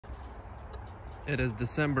It is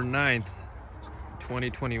December 9th,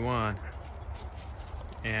 2021,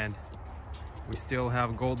 and we still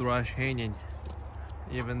have Gold Rush hanging.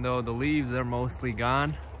 Even though the leaves are mostly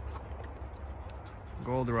gone,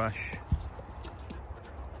 Gold Rush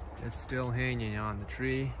is still hanging on the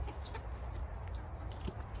tree.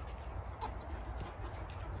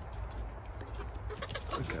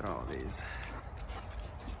 Look at all these.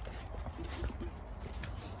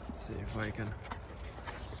 Let's see if I can.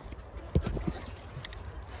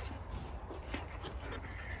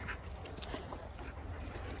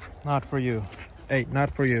 Not for you. Hey,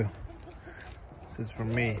 not for you. This is for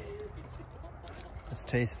me. Let's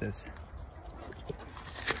taste this.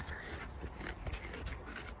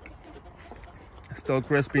 Still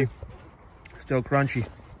crispy. Still crunchy.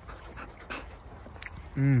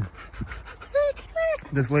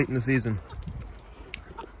 This late in the season.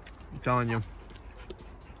 I'm telling you.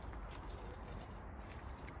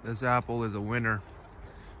 This apple is a winner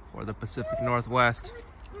for the Pacific Northwest.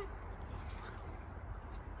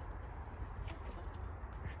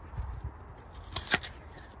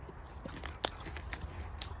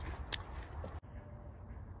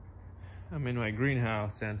 I'm in my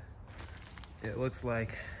greenhouse and it looks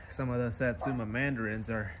like some of the Satsuma mandarins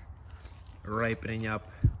are ripening up.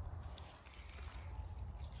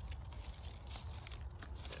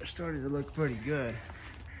 They're starting to look pretty good.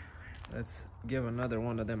 Let's give another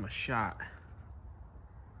one of them a shot.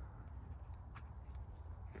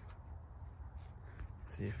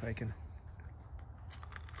 See if I can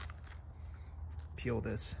peel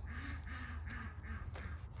this.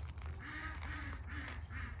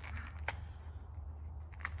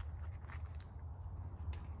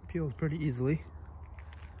 Peels pretty easily.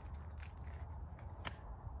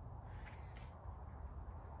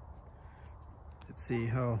 Let's see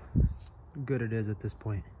how good it is at this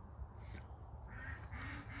point.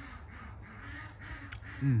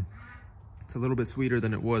 It's a little bit sweeter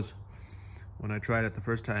than it was when I tried it the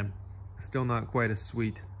first time. Still not quite as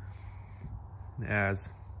sweet as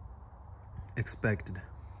expected.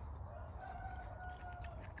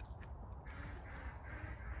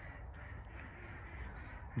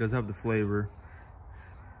 It does have the flavor,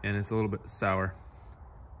 and it's a little bit sour.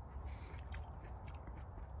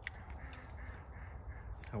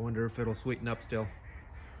 I wonder if it'll sweeten up still.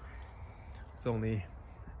 It's only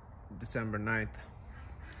December 9th.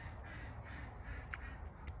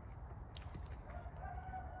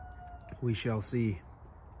 We shall see.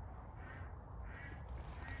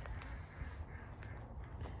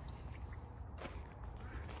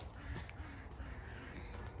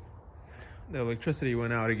 The electricity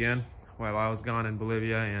went out again while I was gone in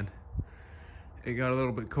Bolivia, and it got a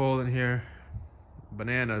little bit cold in here.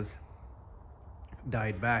 Bananas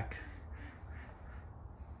died back,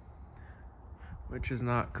 which is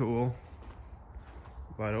not cool,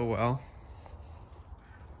 but oh well.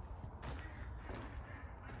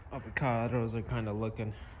 Avocados are kind of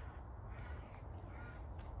looking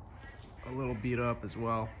a little beat up as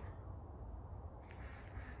well.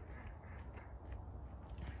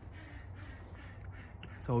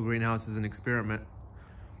 This whole greenhouse is an experiment,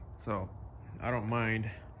 so I don't mind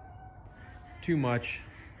too much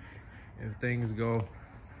if things go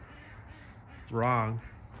wrong.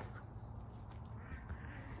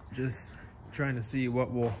 Just trying to see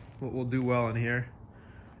what will do well in here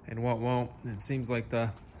and what won't. It seems like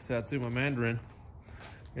the Satsuma Mandarin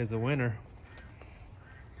is a winner.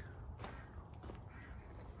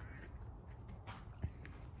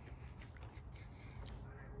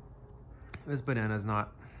 This banana is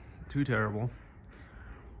not too terrible.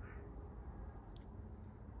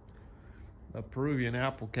 The Peruvian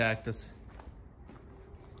apple cactus,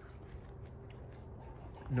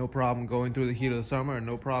 no problem going through the heat of the summer and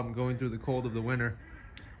no problem going through the cold of the winter.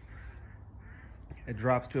 It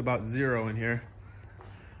drops to about 0 in here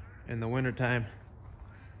in the wintertime.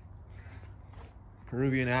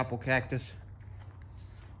 Peruvian apple cactus,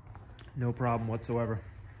 no problem whatsoever.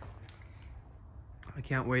 I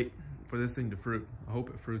can't wait for this thing to fruit. I hope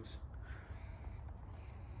it fruits.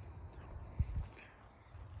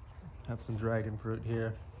 Have some dragon fruit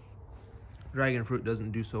here. Dragon fruit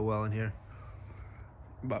doesn't do so well in here,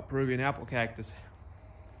 but Peruvian apple cactus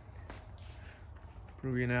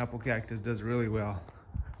does really well.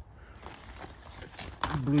 It's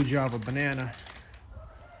blue Java banana,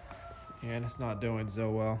 and it's not doing so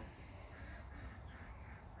well.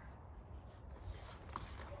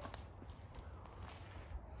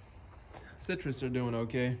 Citrus are doing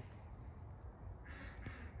okay.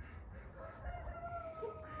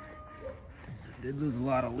 Did lose a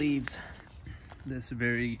lot of leaves. This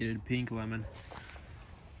variegated pink lemon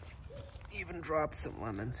even dropped some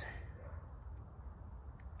lemons.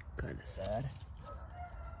 Kind of sad.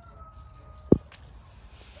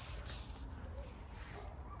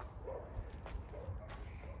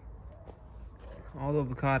 All the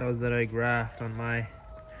avocados that I graft on my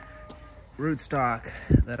rootstock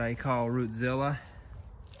that I call Rootzilla.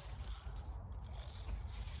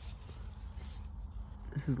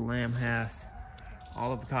 This is lamb Hass.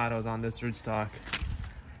 All avocados on this rootstock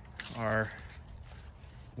are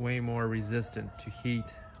way more resistant to heat,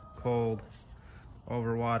 cold,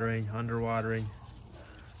 overwatering, underwatering.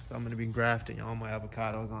 So I'm going to be grafting all my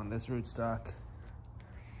avocados on this rootstock.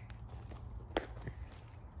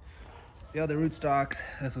 The other rootstocks,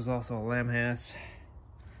 this was also a lamb Hass,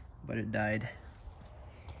 but it died.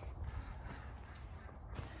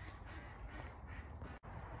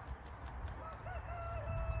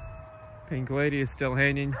 Pink Lady is still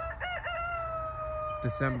hanging.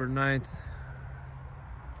 December 9th.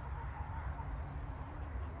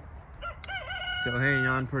 Still hanging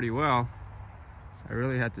on pretty well. I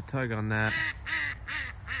really had to tug on that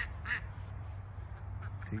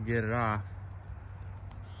to get it off.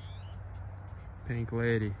 Pink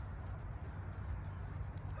Lady.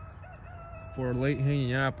 For late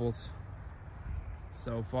hanging apples,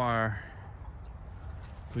 so far,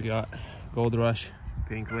 we got Gold Rush,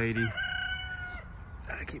 Pink Lady.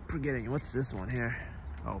 I keep forgetting, what's this one here?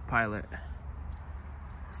 Oh, Pilot.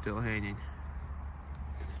 Still hanging.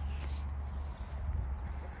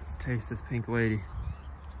 Let's taste this Pink Lady.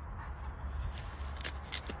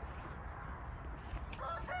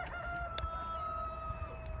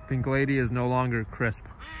 Pink Lady is no longer crisp.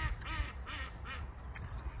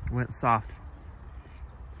 It went soft.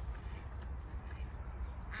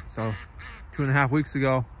 So 2.5 weeks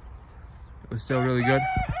ago, it was still really good.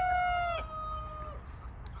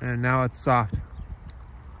 And now it's soft.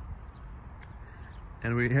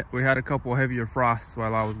 And we had a couple heavier frosts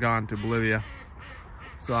while I was gone to Bolivia.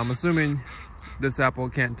 So I'm assuming this apple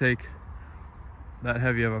can't take that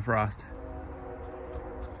heavy of a frost.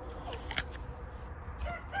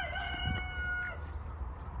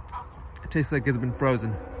 It tastes like it's been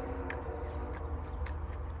frozen.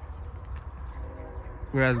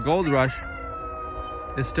 Whereas Gold Rush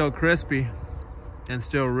is still crispy and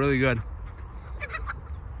still really good.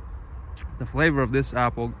 The flavor of this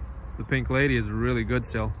apple, the Pink Lady, is really good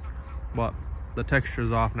still, but the texture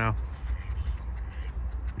is off now.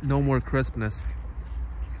 No more crispness.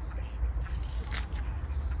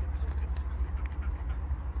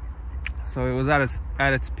 So it was at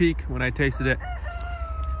its peak when I tasted it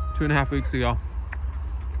 2.5 weeks ago.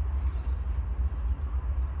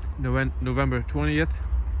 November 20th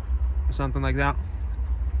or something like that.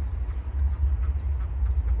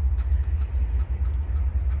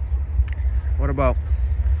 What about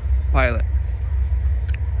Pilot?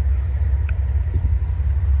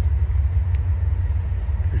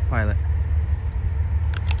 Here's Pilot.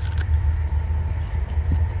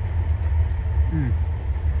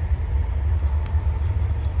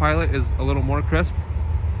 Pilot is a little more crisp,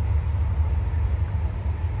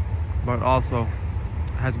 but also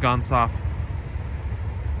has gone soft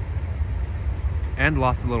and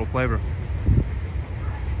lost a little flavor.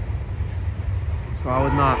 So I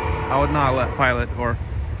would not let Pilot or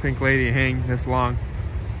Pink Lady hang this long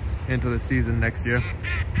into the season next year.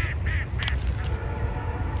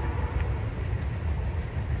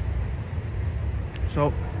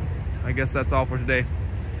 So I guess that's all for today.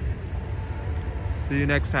 See you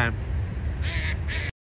next time.